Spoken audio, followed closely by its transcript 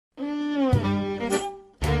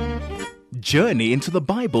Journey into the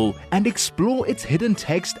Bible and explore its hidden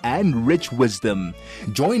text and rich wisdom.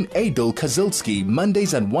 Join Aidel Kazilsky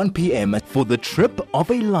Mondays at 1 p.m. for the trip of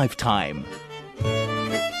a lifetime.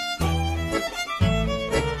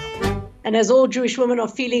 And as all Jewish women are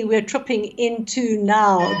feeling, we're tripping into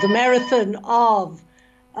now the marathon of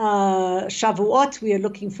Shavuot. We are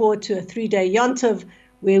looking forward to a 3-day Yontiv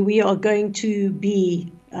where we are going to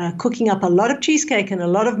be cooking up a lot of cheesecake and a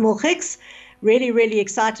lot of milchiks. Really, really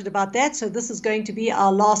excited about that. So this is going to be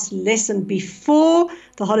our last lesson before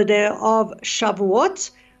the holiday of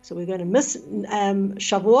Shavuot. So we're going to miss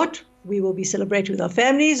Shavuot. We will be celebrating with our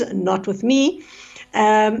families, not with me.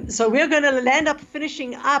 So we're going to land up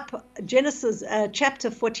finishing up Genesis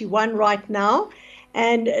chapter 41 right now.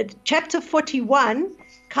 And chapter 41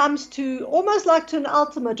 comes to almost like to an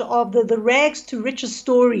ultimate of the rags to riches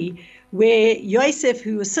story, where Yosef,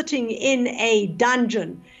 who was sitting in a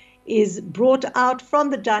dungeon, is brought out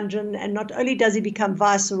from the dungeon, and not only does he become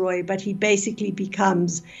viceroy, but he basically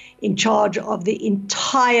becomes in charge of the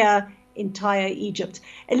entire Egypt.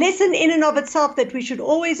 A lesson in and of itself that we should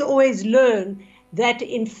always learn, that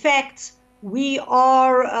in fact we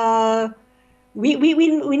are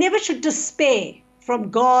we never should despair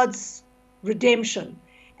from God's redemption.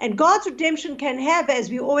 And God's redemption can have,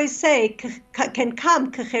 as we always say, can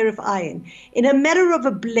come k'cheref ayin, in a matter of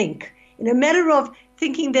a blink, in a matter of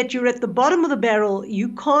thinking that you're at the bottom of the barrel. You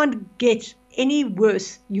can't get any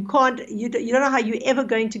worse. You don't know how you're ever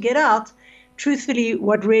going to get out. Truthfully,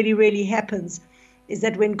 what really happens is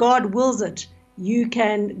that when God wills it, you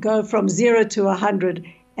can go from 0 to 100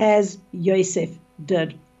 as Yosef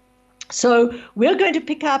did. So we're going to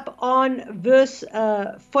pick up on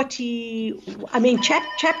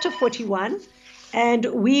chapter 41, and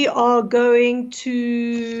we are going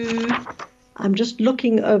to, I'm just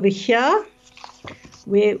looking over here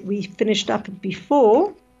where we finished up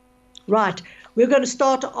before. Right, we're going to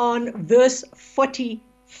start on verse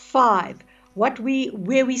 45. Where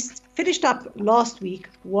we finished up last week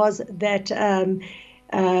was that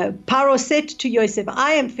Paro said to Yosef,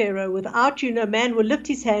 I am Pharaoh, without you no man will lift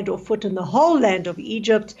his hand or foot in the whole land of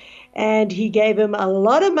Egypt. And he gave him a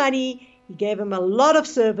lot of money, he gave him a lot of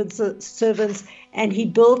servants, and he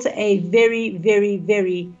built a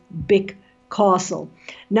very big castle.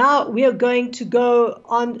 Now we are going to go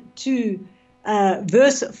on to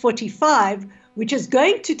verse 45, which is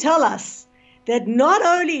going to tell us that not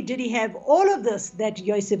only did he have all of this that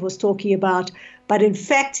Yosef was talking about, but in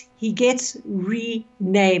fact he gets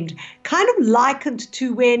renamed, kind of likened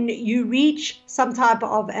to when you reach some type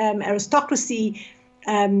of aristocracy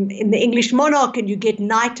in the English monarch and you get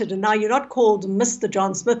knighted, and now you're not called Mr.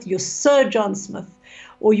 John Smith, you're Sir John Smith,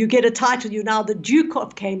 or you get a title, you're now the Duke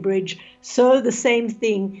of Cambridge. So the same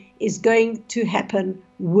thing is going to happen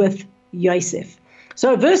with Yosef.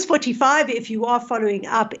 So verse 45, if you are following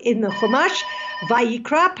up in the Chumash,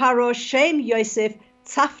 Vayikra Paro Shem Yosef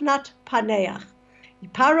Tzafnat Paneach.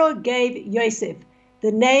 Paro gave Yosef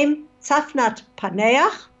the name Tzafnat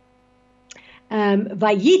Paneach.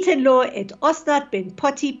 Vayiten lo et Osnat ben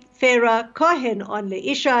Potiphera Kohen on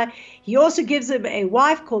Leisha. He also gives him a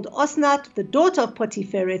wife called Osnat, the daughter of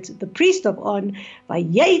Potipheret, the priest of On.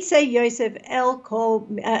 Vayetze Yosef el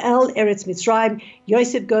Eretz Mitzrayim.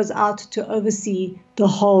 Yosef goes out to oversee the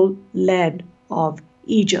whole land of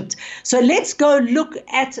Egypt. So let's go look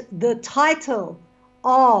at the title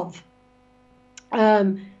of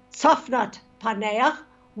Tzafnat Paneach.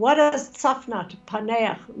 What does Tzafnat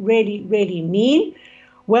Paneach really mean?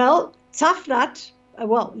 Well, Tzafnat,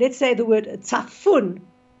 let's say the word Tzafun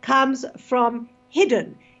comes from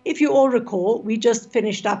hidden. If you all recall, we just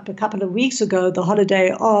finished up a couple of weeks ago the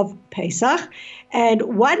holiday of Pesach, and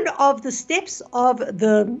one of the steps of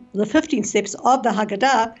the 15 steps of the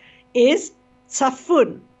Haggadah is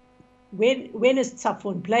Tzafun. When is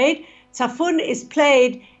Tzafun played? Tzafun is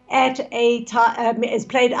played at a time, is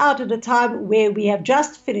played out at a time where we have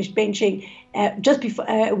just finished benching,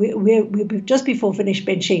 we've just before finished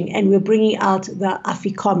benching, and we're bringing out the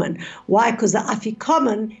Afikomen. Why? Because the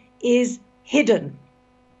Afikomen is hidden,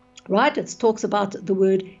 right? It talks about the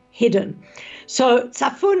word hidden. So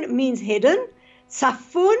Tzafun means hidden.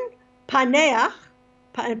 Tzafun Paneach.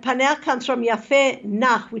 Paneach comes from Yafeh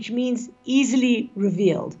Nach, which means easily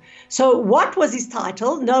revealed. So what was his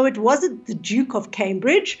title? No, it wasn't the Duke of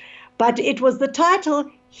Cambridge, but it was the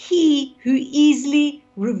title, He Who Easily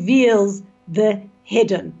Reveals the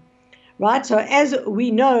Hidden. Right? So as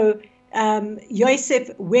we know, Yosef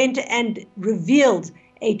went and revealed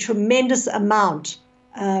a tremendous amount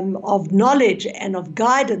of knowledge and of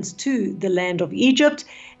guidance to the land of Egypt,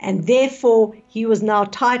 and therefore he was now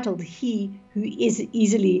titled He Who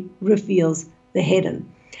Easily Reveals the Hidden.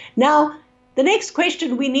 Now, the next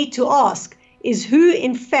question we need to ask is, who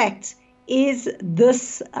in fact is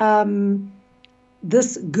this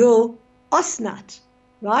this girl Osnat,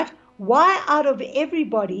 right? Why out of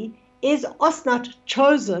everybody is Osnat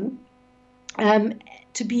chosen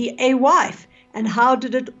to be a wife, and how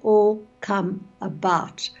did it all come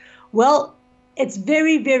about? Well, it's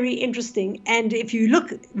very, very interesting, and if you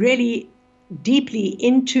look really deeply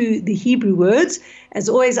into the Hebrew words, as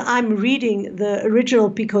always, I'm reading the original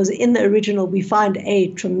because in the original we find a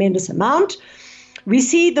tremendous amount. We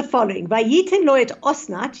see the following: Vayiten lo et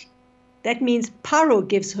Osnat, that means Paro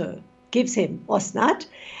gives him Osnat,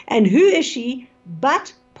 and who is she?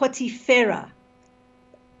 Bat Potipherah,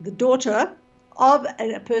 the daughter of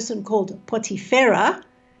a person called Potipherah,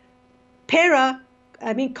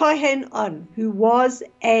 Kohen On, who was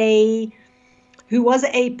a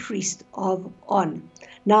priest of On.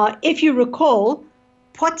 Now, if you recall,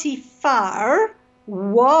 Potiphar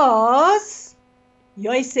was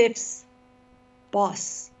Yosef's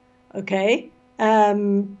boss, okay,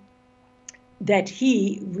 that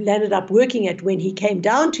he landed up working at when he came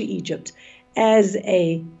down to Egypt as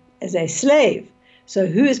a slave. So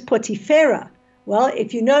who is Potipherah? Well,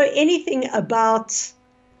 if you know anything about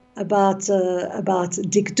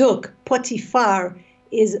Dikduk, Potiphar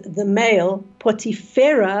is the male,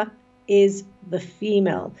 Potipherah is the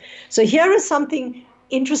female. So here is something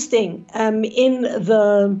interesting in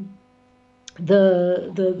the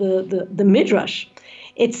Midrash.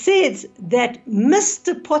 It says that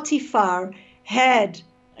Mr. Potiphar had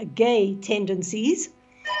gay tendencies,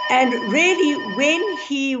 and really when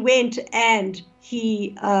he went and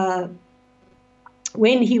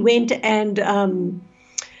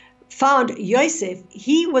found Yosef,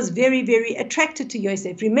 he was very, very attracted to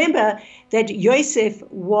Yosef. Remember that Yosef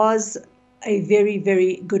was a very,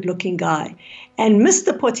 very good-looking guy. And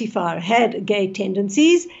Mr. Potiphar had gay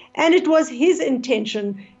tendencies, and it was his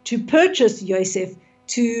intention to purchase Yosef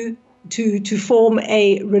to form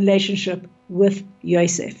a relationship with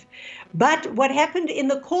Yosef. But what happened in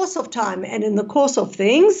the course of time and in the course of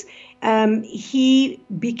things, he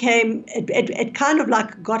became, it kind of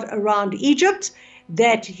like got around Egypt,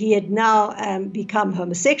 that he had now become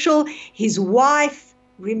homosexual. His wife,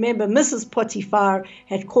 remember, Mrs. Potiphar,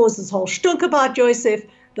 had caused this whole shtunk about Joseph.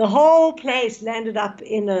 The whole place landed up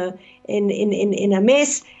in a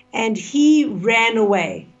mess, and he ran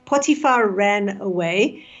away. Potiphar ran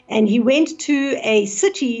away, and he went to a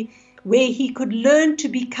city where he could learn to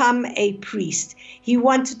become a priest. He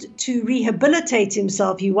wanted to rehabilitate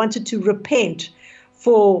himself. He wanted to repent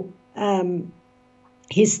for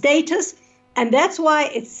his status. And that's why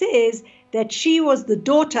it says that she was the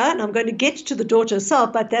daughter, and I'm going to get to the daughter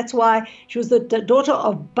herself, but that's why she was the daughter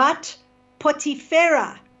of Bat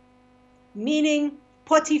Potipherah, meaning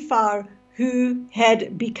Potiphar, who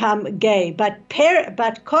had become gay. But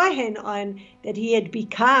Kohen On, that he had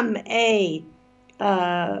become a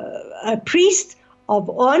priest of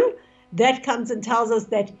On, that comes and tells us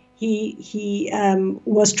that he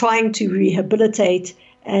was trying to rehabilitate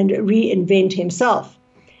and reinvent himself.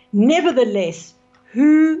 Nevertheless,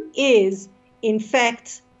 who is in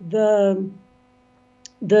fact this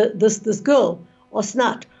girl,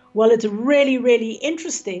 Osnat? Well, it's really, really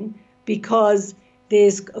interesting because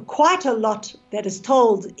there's quite a lot that is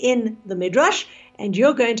told in the Midrash, and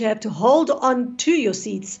you're going to have to hold on to your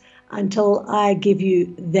seats until I give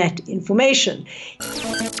you that information.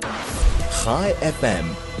 Chai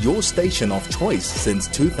FM, your station of choice since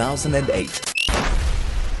 2008.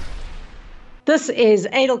 This is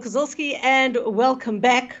Aidel Kazilsky, and welcome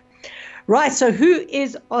back. Right, so who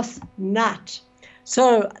is Osnat?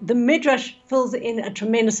 So the Midrash fills in a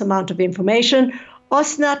tremendous amount of information.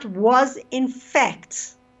 Osnat was, in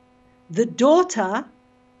fact, the daughter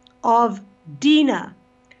of Dinah.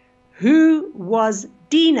 Who was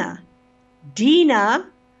Dinah? Dinah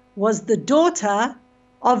was the daughter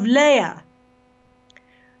of Leah.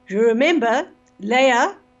 You remember,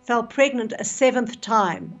 Leah fell pregnant a seventh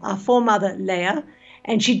time, our foremother Leah,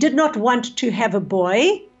 and she did not want to have a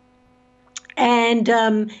boy.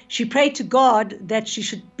 And she prayed to God that she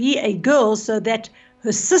should be a girl so that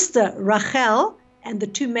her sister Rachel and the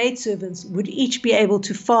two maidservants would each be able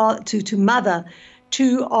to mother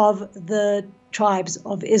two of the tribes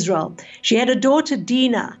of Israel. She had a daughter,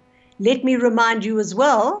 Dinah. Let me remind you as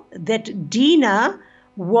well that Dinah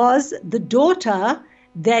was the daughter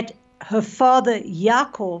that her father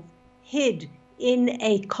Yaakov hid in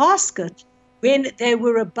a casket when they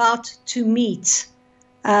were about to meet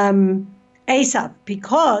Esau,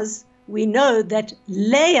 because we know that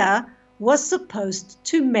Leah was supposed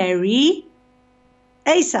to marry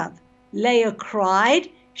Esau. Leah cried.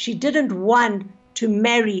 She didn't want to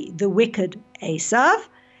marry the wicked Esav.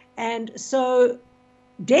 And so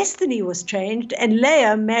destiny was changed, and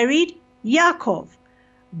Leah married Yaakov.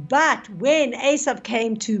 But when Esav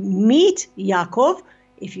came to meet Yaakov,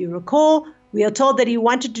 if you recall, we are told that he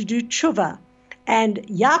wanted to do tshuva. And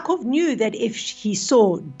Yaakov knew that if he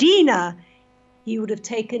saw Dinah, he would have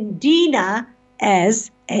taken Dinah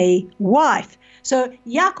as a wife. So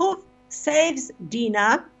Yaakov saves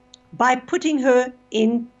Dinah by putting her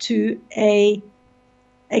into a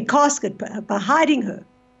casket, by hiding her.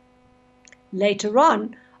 Later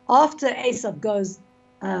on, after Esav goes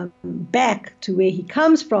back to where he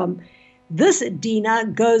comes from, this Dinah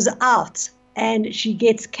goes out and she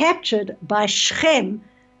gets captured by Shechem,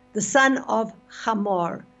 the son of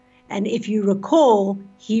Hamor. And if you recall,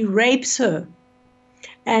 he rapes her.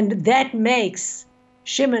 And that makes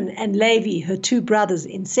Shimon and Levi, her two brothers,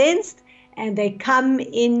 incensed, and they come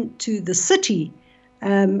into the city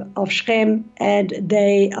of Shechem, and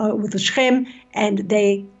they with Shechem, and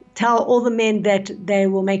they tell all the men that they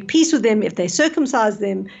will make peace with them if they circumcise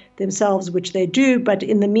themselves, which they do. But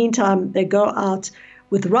in the meantime, they go out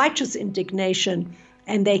with righteous indignation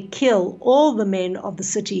and they kill all the men of the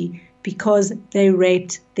city because they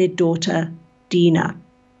raped their daughter Dinah.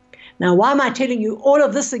 Now, why am I telling you all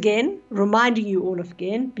of this again, reminding you all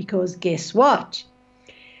again? Because guess what?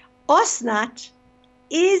 Osnat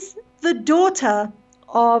is the daughter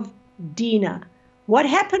of Dinah. What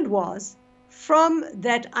happened was, from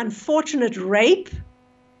that unfortunate rape,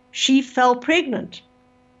 she fell pregnant.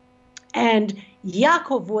 And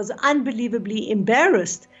Yaakov was unbelievably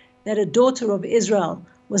embarrassed that a daughter of Israel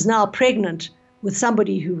was now pregnant with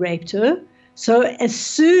somebody who raped her. So as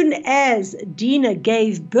soon as Dinah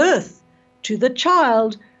gave birth to the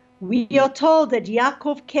child, we are told that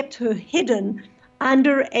Yaakov kept her hidden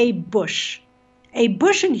under a bush. A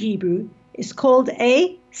bush in Hebrew is called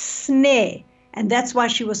a snare, and that's why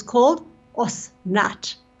she was called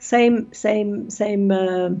Osnat. Same shorish,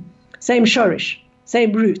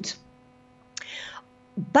 same root.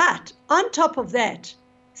 But on top of that,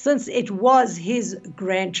 since it was his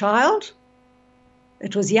grandchild,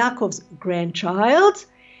 it was Yaakov's grandchild,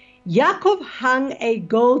 Yaakov hung a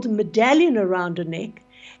gold medallion around her neck,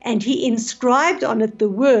 and he inscribed on it the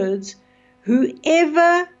words,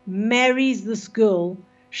 "Whoever marries this girl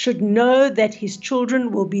should know that his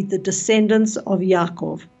children will be the descendants of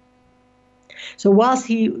Yaakov." So whilst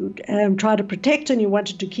he tried to protect her and he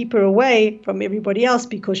wanted to keep her away from everybody else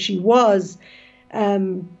because she was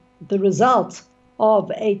the result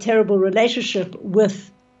of a terrible relationship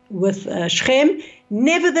with Shechem,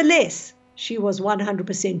 nevertheless, she was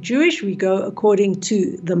 100% Jewish. We go according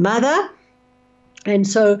to the mother. And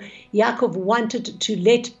so Yaakov wanted to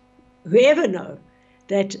let whoever know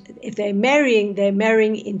that if they're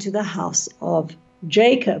marrying into the house of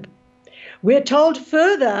Jacob. We're told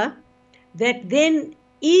further that then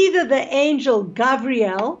either the angel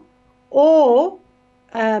Gabriel or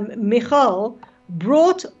Michal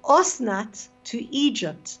brought Osnat to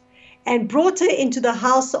Egypt and brought her into the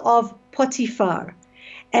house of Potiphar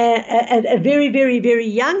at a very, very, very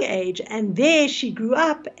young age. And there she grew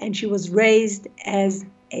up and she was raised as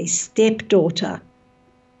a stepdaughter.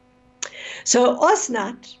 So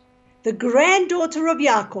Osnat, the granddaughter of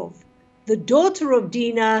Yaakov, the daughter of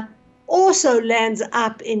Dinah, also lands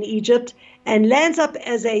up in Egypt and lands up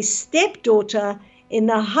as a stepdaughter in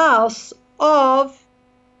the house of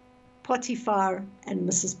Potiphar and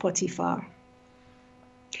Mrs. Potiphar.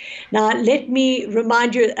 Now, let me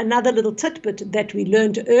remind you another little tidbit that we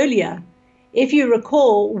learned earlier. If you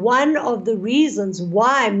recall, one of the reasons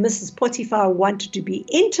why Mrs. Potiphar wanted to be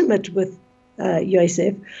intimate with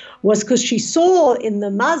Yosef was because she saw in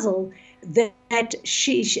the muzzle that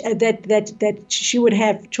she would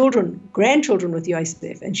have grandchildren with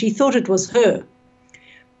Yosef, and she thought it was her,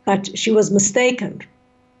 but she was mistaken.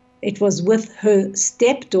 It was with her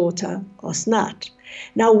stepdaughter, Osnat.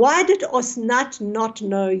 Now, why did Osnat not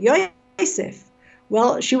know Yosef?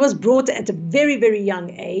 Well, she was brought at a very, very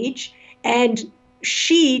young age, and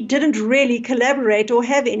she didn't really collaborate or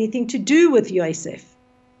have anything to do with Yosef.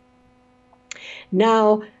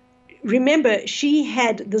 Now, remember, she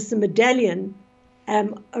had this medallion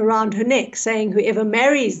around her neck saying whoever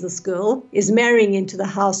marries this girl is marrying into the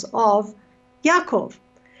house of Yaakov.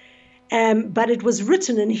 But it was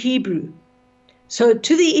written in Hebrew. So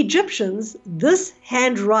to the Egyptians, this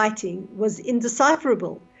handwriting was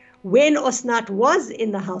indecipherable. When Osnat was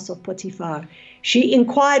in the house of Potiphar, she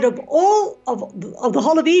inquired of all of the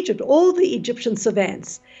whole of Egypt, all the Egyptian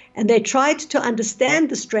savants, and they tried to understand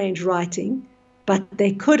the strange writing, but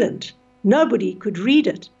they couldn't. Nobody could read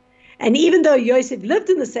it. And even though Yosef lived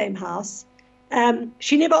in the same house,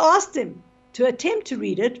 she never asked him to attempt to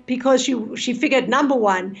read it because she figured, number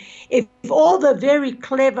one, if all the very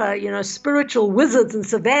clever, spiritual wizards and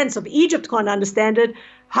savants of Egypt can't understand it,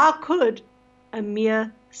 how could a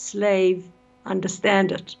mere slave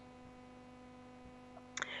understand it?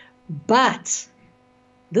 But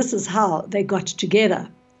this is how they got together.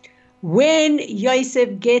 When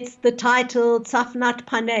Yosef gets the title Tzafnat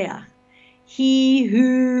Paneah, he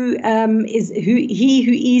who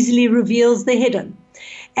easily reveals the hidden,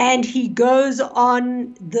 and he goes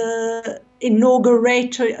on the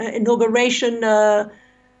inauguration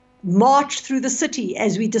march through the city,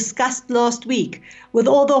 as we discussed last week, with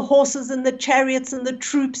all the horses and the chariots and the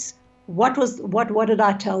troops. What did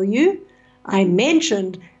I tell you? I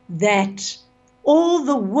mentioned that all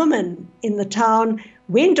the women in the town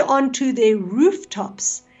went onto their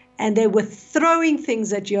rooftops and they were throwing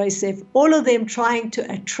things at Yosef, all of them trying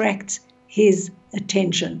to attract his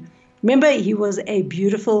attention. Remember, he was a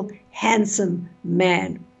beautiful, handsome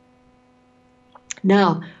man.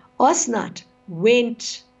 Now, Osnat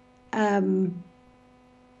went onto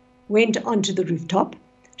the rooftop.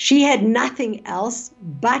 She had nothing else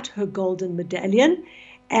but her golden medallion,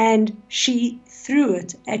 and she threw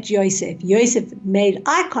it at Yosef. Yosef made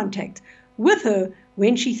eye contact with her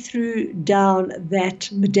when she threw down that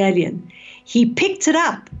medallion. He picked it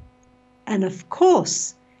up, and of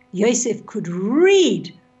course, Yosef could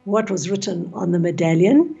read what was written on the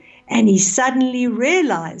medallion, and he suddenly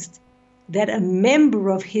realized that a member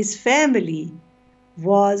of his family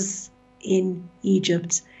was in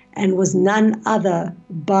Egypt and was none other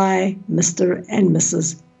by Mr. and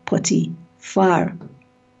Mrs. Potiphar.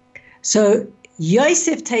 So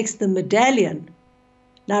Yosef takes the medallion.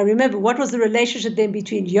 Now remember, what was the relationship then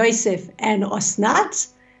between Yosef and Osnat?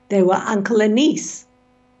 They were uncle and niece.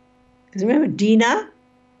 Because remember, Dinah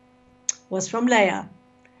was from Leah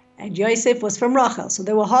and Yosef was from Rachel. So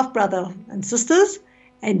they were half brother and sisters,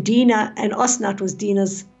 and Dinah and Osnat was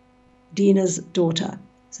Dinah's daughter.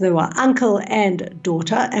 So they were uncle and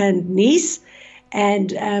daughter and niece.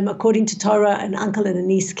 And according to Torah, an uncle and a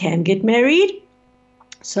niece can get married.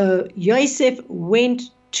 So Yosef went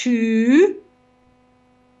to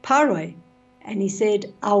Paroi and he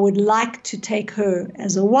said, I would like to take her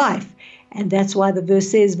as a wife. And that's why the verse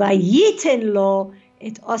says, Vayiten lo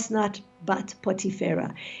et Osnat bat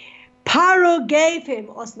Potiphera. Paro gave him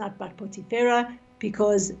Osnat bat Potiphera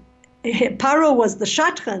because Paro was the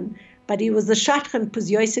shadchan, but he was the shadchan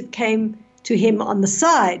because Yosef came to him on the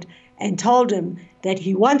side and told him that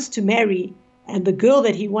he wants to marry, and the girl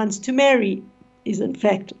that he wants to marry is in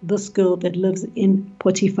fact this girl that lives in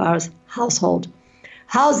Potiphar's household.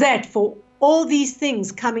 How's that for all these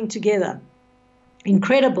things coming together?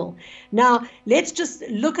 Incredible. Now, let's just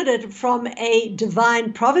look at it from a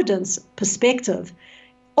divine providence perspective.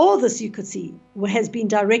 All this, you could see, has been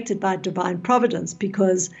directed by divine providence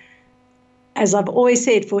because, as I've always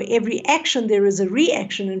said, for every action there is a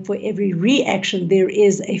reaction, and for every reaction there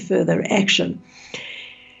is a further action.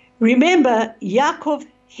 Remember, Yaakov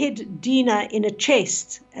hid Dinah in a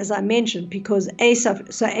chest, as I mentioned, because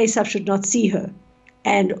Esav should not see her.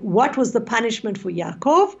 And what was the punishment for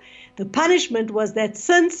Yaakov? The punishment was that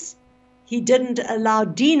since he didn't allow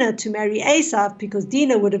Dinah to marry Esav, because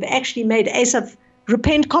Dinah would have actually made Esav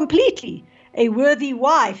repent completely. A worthy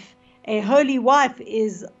wife, a holy wife,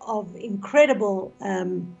 is of incredible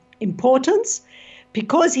importance.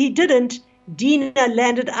 Because he didn't, Dinah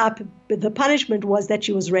landed up, but the punishment was that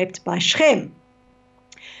she was raped by Shechem.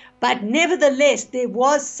 But nevertheless, there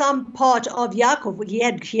was some part of Yaakov.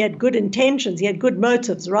 He had good intentions. He had good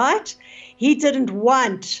motives, right? He didn't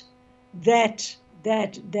want that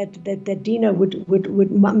Dinah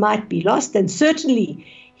might be lost, and certainly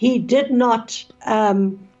he did not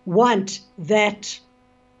want that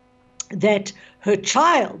her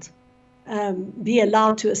child be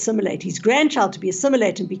allowed to assimilate, his grandchild to be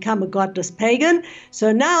assimilated and become a godless pagan.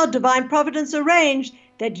 So now divine providence arranged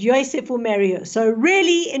that Yosef will marry her. So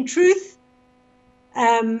really, in truth,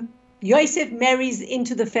 Yosef marries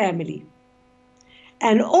into the family.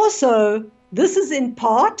 And also, this is in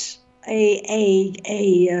part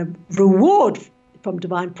a reward from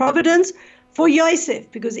divine providence for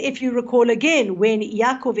Yosef, because if you recall again, when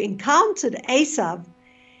Yaakov encountered Esav,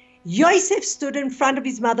 Yosef stood in front of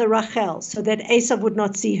his mother Rachel so that Esav would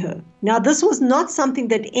not see her. Now, this was not something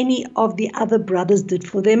that any of the other brothers did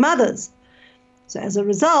for their mothers. So as a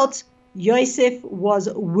result, Yosef was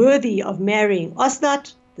worthy of marrying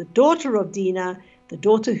Osnat, the daughter of Dinah, the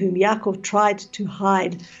daughter whom Yaakov tried to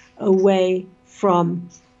hide away from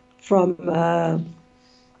Yosef.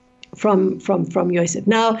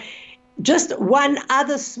 Now, just one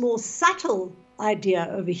other small subtle idea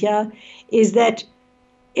over here is that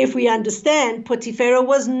if we understand, Potiphera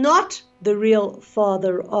was not the real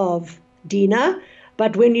father of Dinah,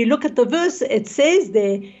 but when you look at the verse, it says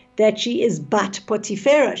there that she is Bat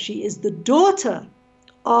Potiphera. She is the daughter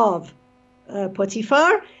of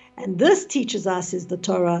Potiphar, and this teaches us, says the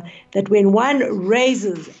Torah, that when one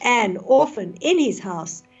raises an orphan in his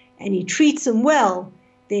house and he treats him well,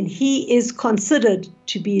 then he is considered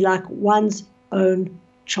to be like one's own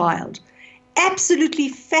child. Absolutely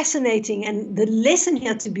fascinating, and the lesson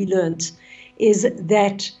here to be learned is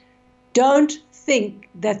that don't think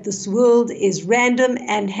that this world is random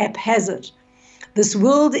and haphazard. This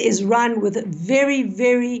world is run with very,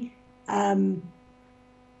 very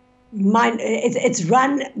it's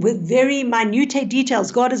run with very minute details.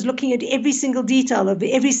 God is looking at every single detail of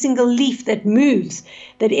every single leaf that moves,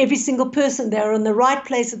 that every single person, they're in the right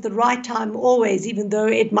place at the right time always, even though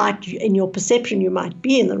it might, in your perception, you might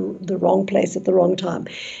be in the wrong place at the wrong time.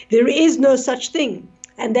 There is no such thing.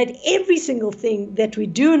 And that every single thing that we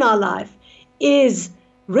do in our life is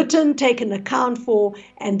written, taken account for,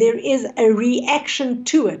 and there is a reaction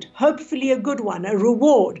to it, hopefully a good one, a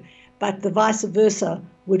reward, but the vice versa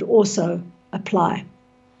would also apply.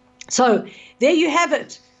 So there you have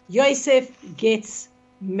it. Yosef gets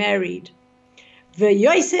married.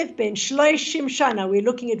 Yosef ben Shloshim Shana, we're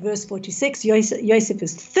looking at verse 46. Yosef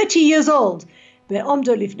is 30 years old.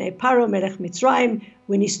 Be'omdo lifnei Paro melech Mitzrayim,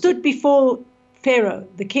 when he stood before Pharaoh,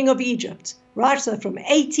 the king of Egypt, right? So from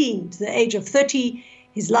 18 to the age of 30,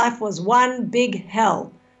 his life was one big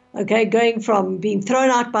hell. Okay, going from being thrown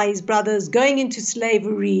out by his brothers, going into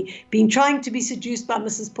slavery, trying to be seduced by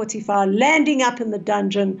Mrs. Potiphar, landing up in the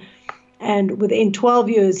dungeon, and within 12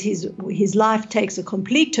 years, his life takes a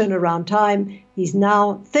complete turnaround time. He's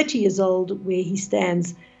now 30 years old, where he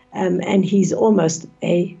stands, and he's almost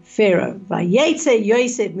a pharaoh. Vayetze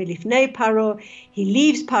Yosef milifnei Paro, he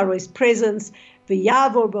leaves Paro's presence.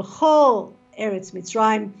 V'yavor b'chol Eretz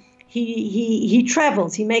Mitzrayim, he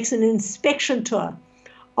travels, he makes an inspection tour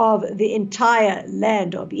of the entire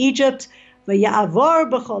land of Egypt. V'ya'avor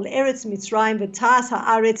b'chol Eretz Mitzrayim v'tas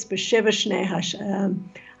ha'aretz b'sheva shnei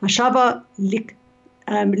hashava lik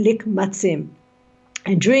matzim.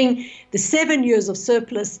 And during the 7 years of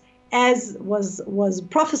surplus, as was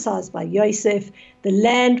prophesied by Yosef, the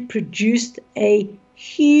land produced a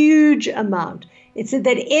huge amount. It said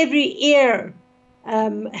that every ear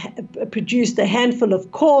produced a handful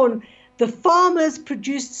of corn. The farmers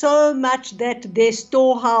produced so much that their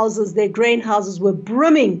storehouses, their grain houses were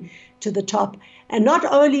brimming to the top. And not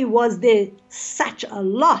only was there such a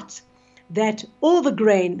lot, that all the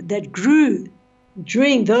grain that grew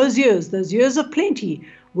during those years of plenty,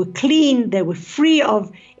 were clean, they were free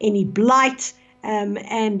of any blight,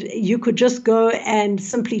 and you could just go and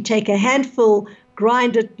simply take a handful,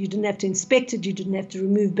 grind it, you didn't have to inspect it, you didn't have to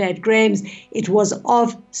remove bad grains, it was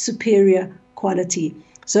of superior quality.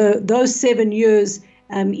 So those 7 years,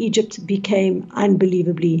 Egypt became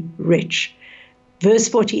unbelievably rich. Verse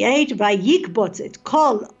 48, Vayikbot et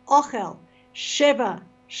kol ochel sheva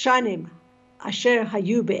shanim asher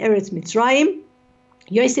hayu be'eretz Mitzrayim.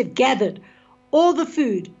 Yosef gathered all the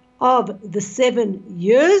food of the 7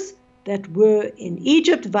 years that were in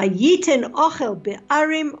Egypt. Vayiten ochel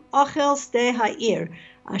be'arim ochel steh ha'ir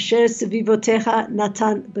asher sevivotecha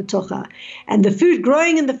natan betocha. And the food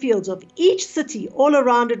growing in the fields of each city all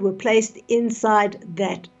around it were placed inside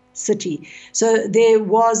that city. So there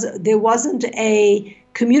wasn't a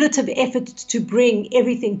cumulative effort to bring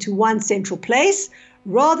everything to one central place.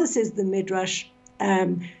 Rather, says the Midrash,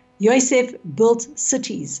 Yosef built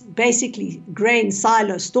cities, basically grain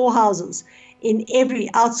silos, storehouses in every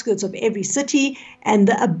outskirts of every city, and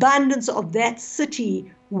the abundance of that city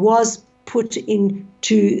was put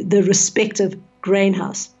into the respective grain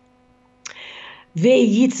house.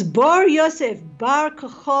 Ve'yitzbar Yosef bar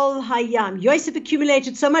kachol hayam. Yosef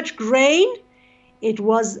accumulated so much grain, it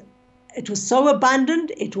was so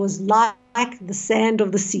abundant, it was like the sand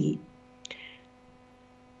of the sea.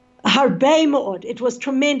 Harbei mo'od, it was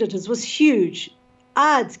tremendous, it was huge.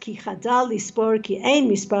 Ad ki chadal lispor ki ein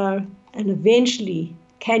mispar, and eventually,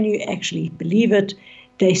 can you actually believe it?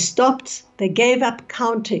 They stopped, they gave up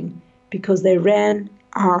counting because they ran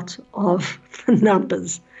out of the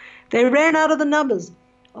numbers. They ran out of the numbers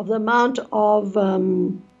of the amount of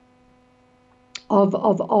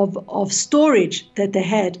storage that they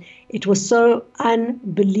had. It was so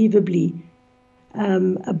unbelievably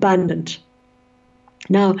abundant.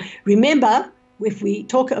 Now, remember, if we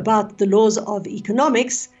talk about the laws of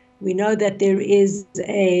economics, we know that there is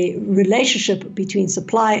a relationship between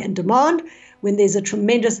supply and demand. When there's a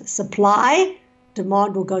tremendous supply,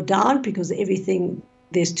 demand will go down because everything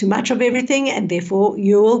there's too much of everything, and therefore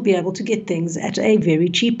you will be able to get things at a very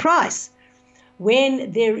cheap price.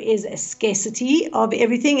 When there is a scarcity of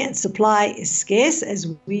everything and supply is scarce, as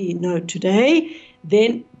we know today,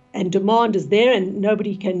 then and demand is there and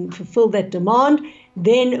nobody can fulfill that demand,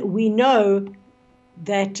 then we know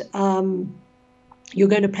that you're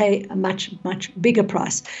going to pay a much, much bigger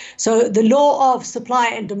price. So the law of supply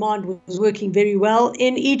and demand was working very well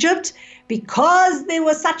in Egypt because there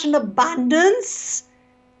was such an abundance.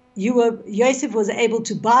 Yosef was able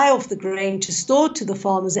to buy off the grain to store to the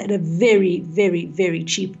farmers at a very, very, very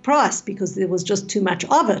cheap price because there was just too much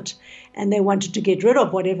of it, and they wanted to get rid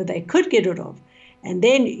of whatever they could get rid of. And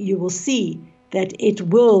then you will see that it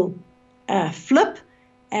will flip,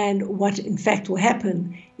 and what in fact will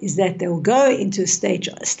happen is that they will go into a state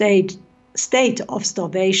of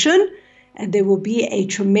starvation, and there will be a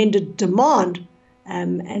tremendous demand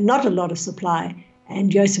and not a lot of supply.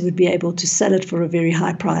 And Yosef would be able to sell it for a very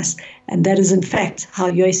high price. And that is, in fact, how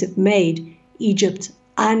Yosef made Egypt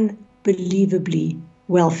unbelievably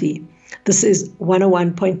wealthy. This is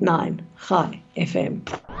 101.9 Chai FM.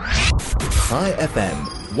 Chai FM,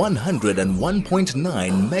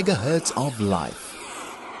 101.9 megahertz of life.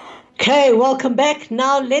 Okay, welcome back.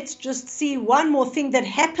 Now let's just see one more thing that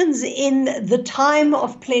happens in the time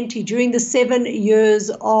of plenty during the 7 years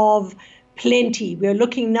of plenty. We're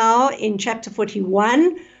looking now in chapter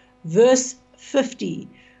 41, verse 50.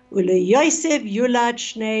 Ule Yosef yulad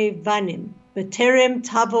shnei vanim, beterem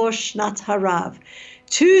tavo shnat harav.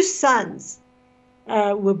 2 sons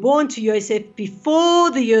were born to Yosef before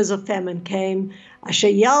the years of famine came. Asher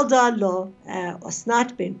yalda lo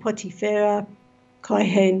Osnat ben Potiphera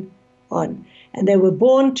kohen on. And they were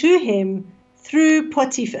born to him through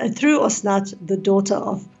Osnat, the daughter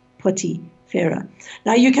of Potiphera.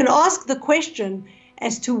 Now you can ask the question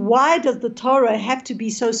as to why does the Torah have to be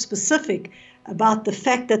so specific about the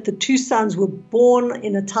fact that the 2 sons were born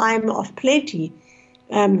in a time of plenty?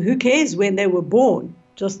 Who cares when they were born?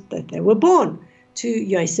 Just that they were born to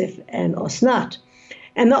Yosef and Osnat.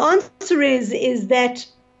 And the answer is that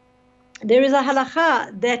there is a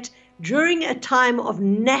halacha that during a time of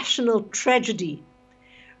national tragedy,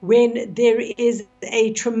 when there is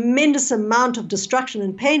a tremendous amount of destruction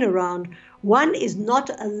and pain around, one is not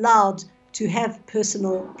allowed to have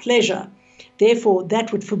personal pleasure. Therefore,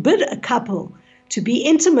 that would forbid a couple to be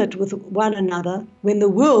intimate with one another when the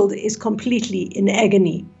world is completely in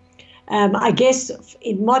agony. I guess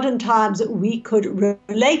in modern times we could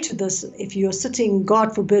relate to this if you're sitting,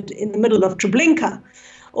 God forbid, in the middle of Treblinka,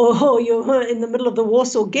 or you're in the middle of the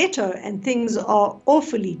Warsaw Ghetto and things are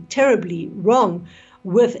awfully, terribly wrong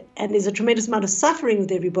and there's a tremendous amount of suffering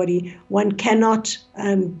with everybody. One cannot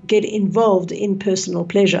get involved in personal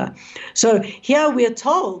pleasure. So here we are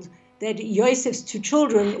told that Yosef's 2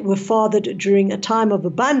 children were fathered during a time of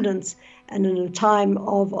abundance and in a time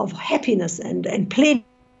of happiness and plenty,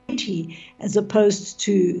 as opposed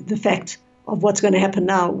to the fact of what's going to happen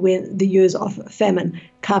now when the years of famine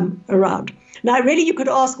come around. Now, really, you could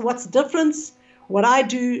ask, what's the difference? What I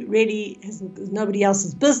do really is nobody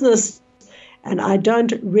else's business, and I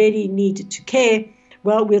don't really need to care.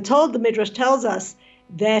 Well, we're told, the Midrash tells us,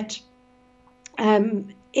 that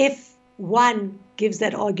if one gives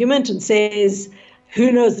that argument and says,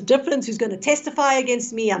 who knows the difference, who's going to testify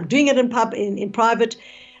against me, I'm doing it in private,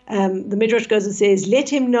 the Midrash goes and says, let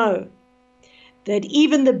him know that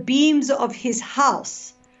even the beams of his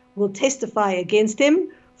house will testify against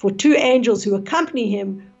him, for 2 angels who accompany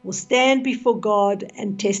him will stand before God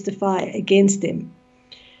and testify against him.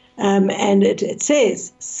 And it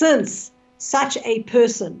says, since such a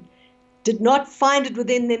person did not find it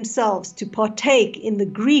within themselves to partake in the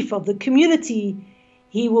grief of the community,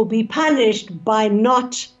 he will be punished by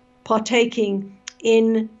not partaking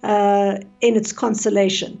in its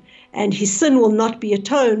consolation, and his sin will not be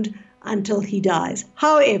atoned until he dies.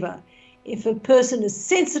 However, if a person is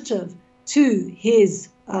sensitive to his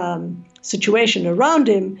situation around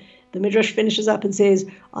him, the Midrash finishes up and says,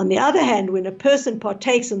 on the other hand, when a person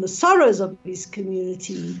partakes in the sorrows of his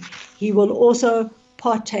community, he will also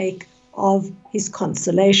partake of his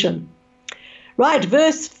consolation. Right,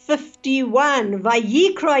 verse 51,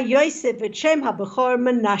 Vayikra Yosef et Shem HaBechor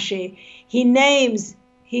Menashe. He names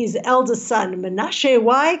his eldest son Menashe.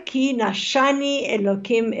 Why? Ki nashani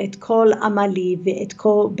Elokim et kol amali ve'et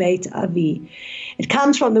kol beit avi. It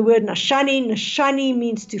comes from the word nashani. Nashani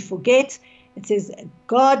means to forget. It says,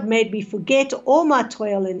 God made me forget all my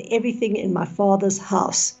toil and everything in my father's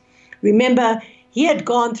house. Remember, he had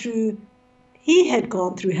gone through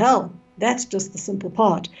hell. That's just the simple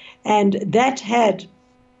part. And that had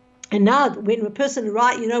And now when a person,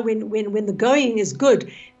 when the going is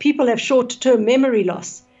good, people have short-term memory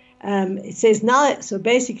loss. It says now, so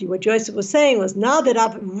basically what Joseph was saying was, now that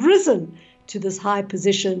I've risen to this high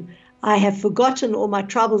position, I have forgotten all my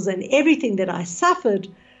troubles and everything that I suffered,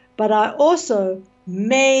 but I also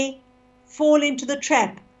may fall into the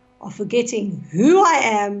trap of forgetting who I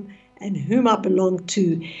am and whom I belong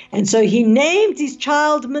to. And so he named his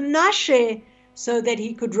child Menashe, so that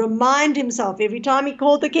he could remind himself every time he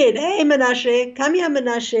called the kid, hey Menashe, come here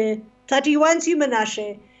Menashe, Tati wants you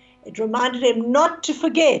Menashe. It reminded him not to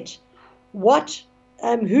forget what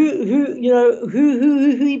who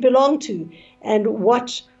he belonged to and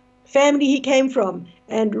what family he came from,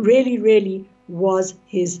 and really was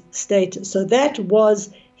his status. So that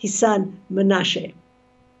was his son Menashe.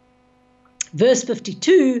 Verse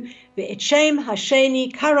 52, Ve'et Shem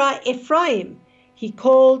Hasheni Kara Ephraim. He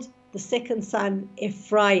called the second son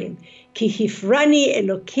Ephraim. Ki hifrani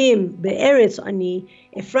Elokim be'eretz ani.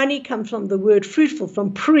 Ephraim comes from the word fruitful,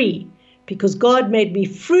 from pri, because God made me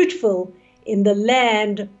fruitful in the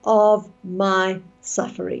land of my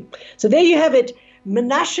suffering. So there you have it,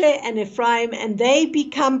 Menashe and Ephraim, and they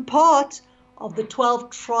become part of the 12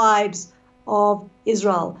 tribes of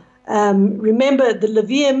Israel. Remember, the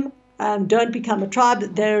Levium don't become a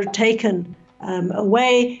tribe, they're taken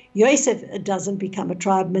away. Yosef doesn't become a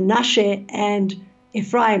tribe. Menashe and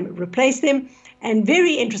Ephraim replace them. And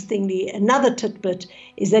very interestingly, another tidbit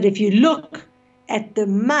is that if you look at the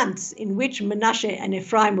months in which Menashe and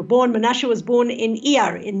Ephraim were born, Menashe was born in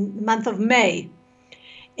Iyar, in the month of May.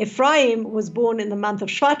 Ephraim was born in the month of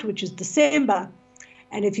Shvat, which is December.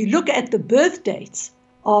 And if you look at the birth dates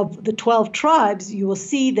of the 12 tribes, you will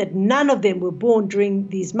see that none of them were born during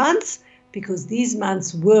these months, because these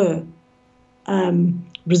months were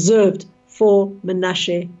reserved for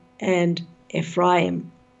Menashe and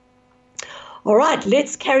Ephraim. All right,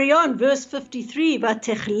 let's carry on. Verse 53.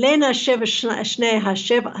 Vatechlena sheva shnei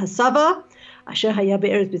hasava asher haya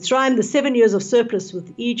be'eretz Mitzrayim. The 7 years of surplus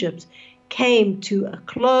with Egypt came to a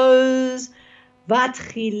close.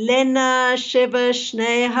 Vatchilena sheva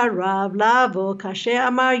shnei harav lavo kasher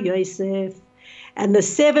amar Yosef. And the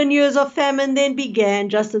 7 years of famine then began,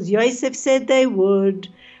 just as Yosef said they would.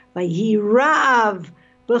 Vayi ra'av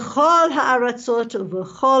b'chol ha'aratzot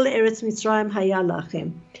u'b'chol eretz Mitzrayim haya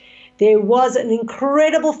lachem. There was an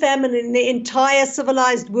incredible famine in the entire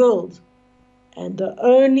civilized world. And the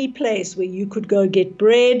only place where you could go get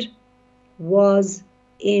bread was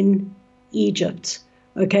in Egypt.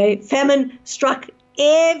 Okay, famine struck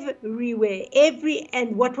everywhere,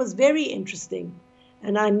 and what was very interesting,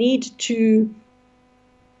 and I need to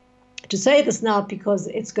say this now because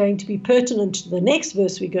it's going to be pertinent to the next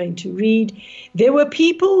verse we're going to read. There were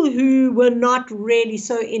people who were not really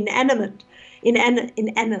so they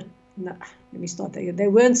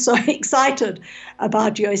weren't so excited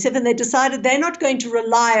about Joseph, and they decided they're not going to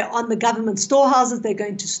rely on the government storehouses, they're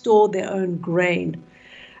going to store their own grain.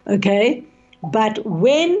 Okay, but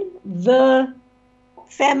when the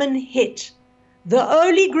famine hit, the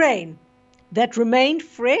only grain that remained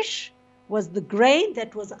fresh was the grain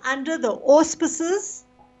that was under the auspices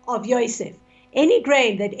of Yosef. Any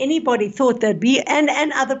grain that anybody thought there'd be, and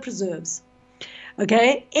other preserves.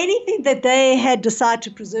 Okay, anything that they had decided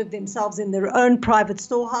to preserve themselves in their own private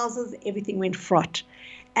storehouses, everything went fraught.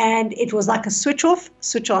 And it was like a switch off,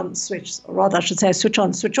 switch on, switch, or rather I should say switch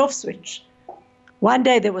on, switch off, switch. One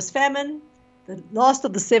day there was famine. The last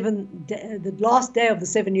day of the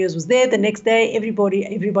 7 years was there. The next day,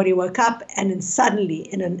 everybody woke up, and then suddenly,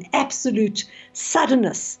 in an absolute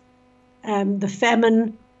suddenness, the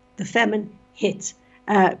famine hit.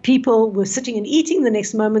 People were sitting and eating. The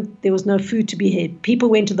next moment, there was no food to be had. People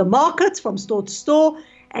went to the markets from store to store,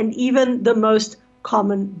 and even the most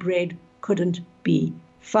common bread couldn't be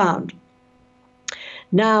found.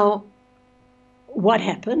 Now, what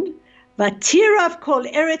happened? Vatirav kol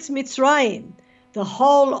eretz Mitzrayim. The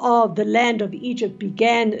whole of the land of Egypt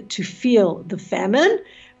began to feel the famine.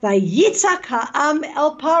 Vayitzak ha'am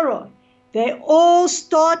el Paro. They all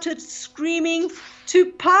started screaming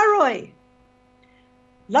to Paroi,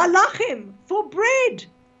 Lalachim, for bread.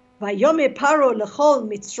 Vayome Paro lechol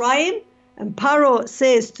Mitzrayim. And Paro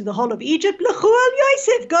says to the whole of Egypt, Lechu al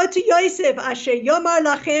Yosef, go to Yosef, asher yomar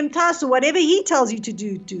lachem tasu, whatever he tells you to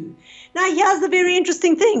do. Now here's the very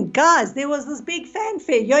interesting thing. Guys, there was this big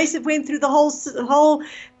fanfare. Yosef went through the whole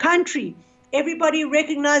country. Everybody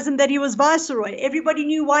recognized him that he was viceroy. Everybody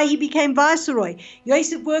knew why he became viceroy.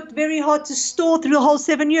 Yosef worked very hard to store through the whole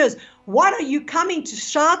 7 years. What are you coming to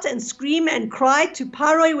shout and scream and cry to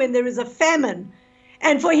Paro when there is a famine?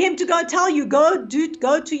 And for him to go tell you, go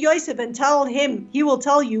to Yosef and tell him, he will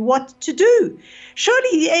tell you what to do.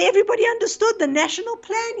 Surely everybody understood the national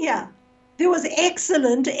plan here. There was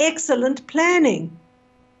excellent planning.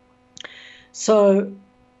 So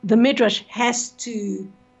the Midrash has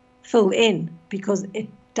to fill in because it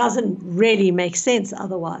doesn't really make sense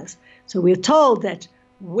otherwise. So we're told that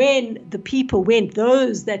when the people went,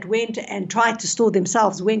 those that went and tried to store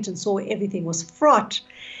themselves went and saw everything was fraught,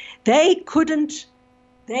 they couldn't,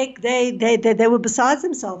 they were besides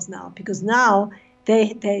themselves now, because now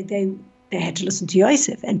they had to listen to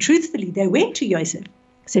Yosef. And truthfully, they went to Yosef,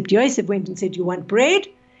 except Yosef went and said, you want bread?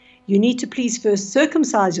 You need to please first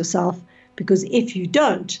circumcise yourself, because if you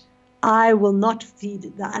don't, I will not feed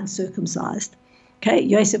the uncircumcised. Okay,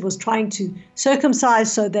 Yosef was trying to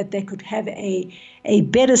circumcise so that they could have a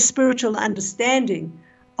better spiritual understanding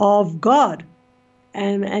of God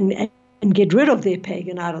and get rid of their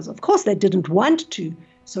pagan idols. Of course, they didn't want to.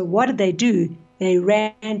 So what did they do? They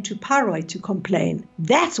ran to Paroi to complain.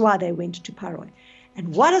 That's why they went to Paroi.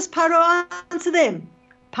 And what does Paroi answer them?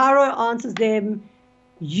 Paroi answers them,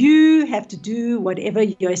 you have to do whatever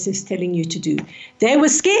Yosef's telling you to do. They were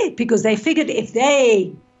scared because they figured if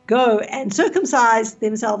they go and circumcise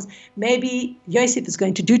themselves, maybe Yosef is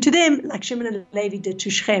going to do to them like Shimon and Levi did to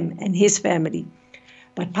Shechem and his family.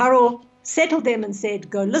 But Paro settled them and said,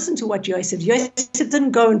 go listen to what Yosef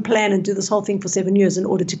didn't go and plan and do this whole thing for 7 years in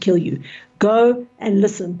order to kill you. Go and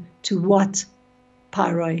listen to what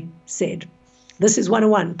Paro said. This is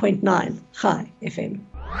 101.9 Chai FM.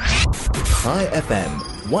 Chai FM,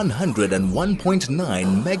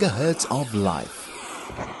 101.9 megahertz of life.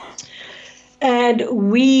 And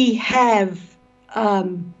we have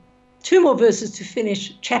 2 more verses to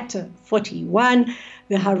finish chapter 41.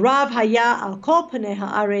 V'harav haya al kol panei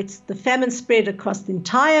haaretz, the famine spread across the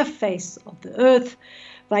entire face of the earth.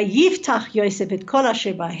 Vayiftach Yosef et kol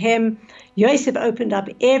asher bahem, Yosef opened up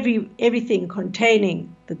everything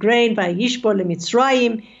containing the grain. Vayishbo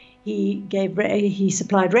leMitzrayim, he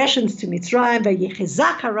supplied rations to Mitzrayim.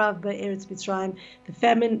 Vayechezak harav be'eretz Mitzrayim, the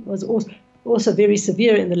famine was also very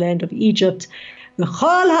severe in the land of Egypt.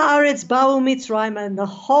 V'chol haaretz ba'u Mitzrayim, and the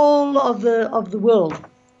whole of the world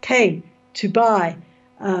came to buy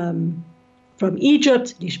from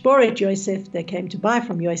Egypt. Lishboret Yosef, they came to buy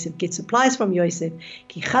from Yosef, get supplies from Yosef.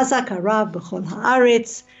 Ki chazak harav b'chol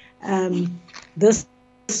haaretz. This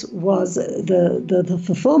was the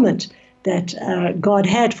fulfillment that God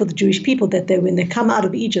had for the Jewish people, that when they come out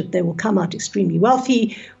of Egypt, they will come out extremely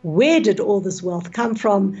wealthy. Where did all this wealth come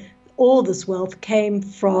from? All this wealth came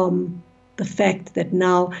from the fact that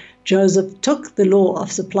now Joseph took the law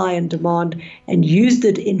of supply and demand and used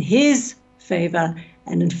it in his favor.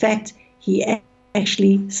 And in fact, he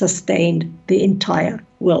actually sustained the entire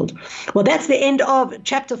world. Well, that's the end of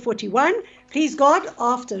chapter 41. Please God,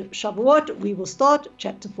 after Shavuot, we will start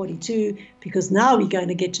chapter 42, because now we're going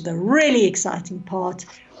to get to the really exciting part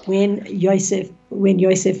when Yosef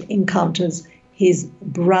encounters his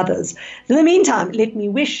brothers. In the meantime, let me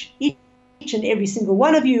wish each and every single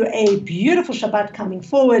one of you a beautiful Shabbat coming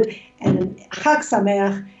forward and a Chag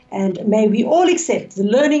Sameach, and may we all accept the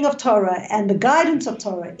learning of Torah and the guidance of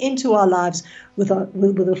Torah into our lives with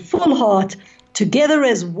a full heart, together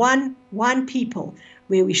as one people,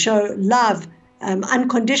 where we show love,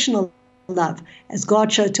 unconditional love. As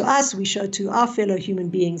God showed to us, we show to our fellow human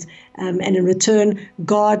beings, and in return,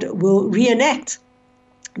 God will reenact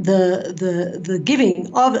the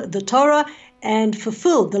giving of the Torah and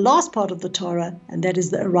fulfill the last part of the Torah, and that is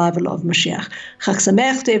the arrival of Mashiach. Chag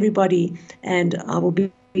Sameach to everybody, and I will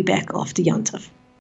be back after Yom Tov.